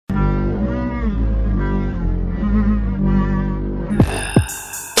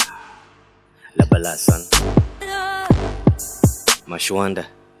Labalaa, son. MostWanted.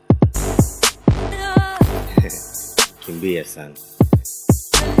 Kimbia, son.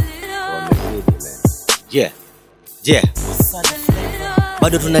 Yeah.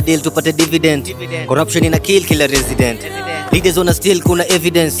 Bado tuna deal tupate dividend. Corruption ina kill kila resident. Leaders wana still kuna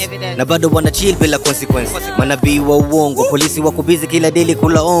evidence. Na bado wana chill bila consequence. Manabii wa uongo, polisi wako busy kila daily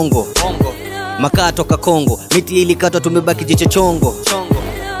kula ongo. Makaa toka Kongo, miti ilikatwa tumebaki jicho chongo.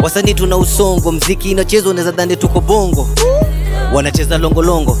 Wasanii tuna usongo, mziki inachezwa unaweza dhani tuko bongo. Wanacheza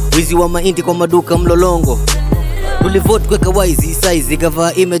longolongo, wizi wa mahindi kwa maduka mlolongo. Tulivote kweka wise size,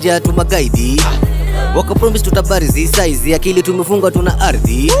 gava image ya tumagaidi. Waka promise tutabarizi size, akili tumefunga tuna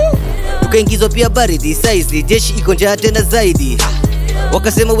ardhi. Tukaingizwa pia baridi size, jeshi iko njaa tena zaidi.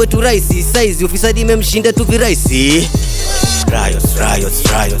 Wakasema wetu raisi size, ufisadi imemshinda tu viraisi.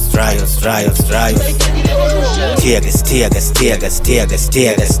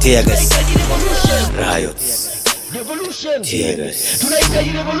 Riots. Tear gas.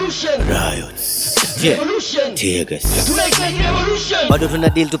 Riots. Tear gas. Riots. Tear gas. Bado tuna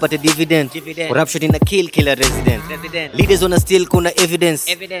deal tupate dividend. Corruption ina kill kila resident. Leaders wana still kuna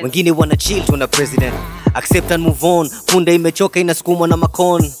evidence. Wengine wana chill tuna president. Accept and move on. Punda imechoka inasukumwa na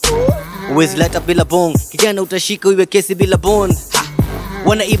makon. Uwezi light up bila bong. Kijana utashika uwe kesi bila bond.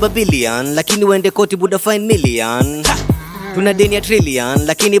 Wanaiba billion lakini waende koti buda fine million. Tuna deni ya trillion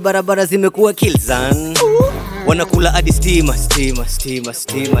lakini barabara zimekuwa killzone. Wanakula hadi stima.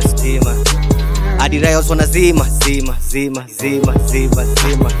 Hadi riots wanazima.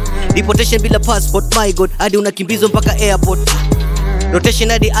 Deportation bila passport, my god, hadi unakimbizwa mpaka airport. Rotation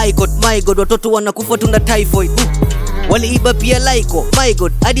hadi icot, my god, watoto wanakufa tuna typhoid. Waliiba pia laiko, my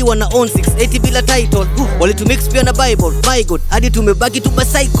god, hadi wana own 680 bila title. Walitumix pia na bible, my god, hadi tumebaki tuba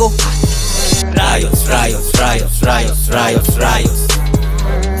psycho.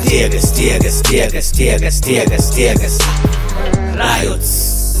 Riots. Tear gas. Riots. Tear gas.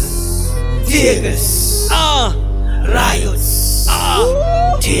 Riots.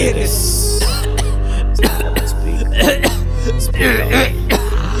 Tear gas.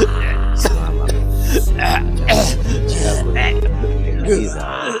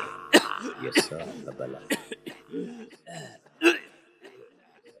 Yes, sir. Labalaa.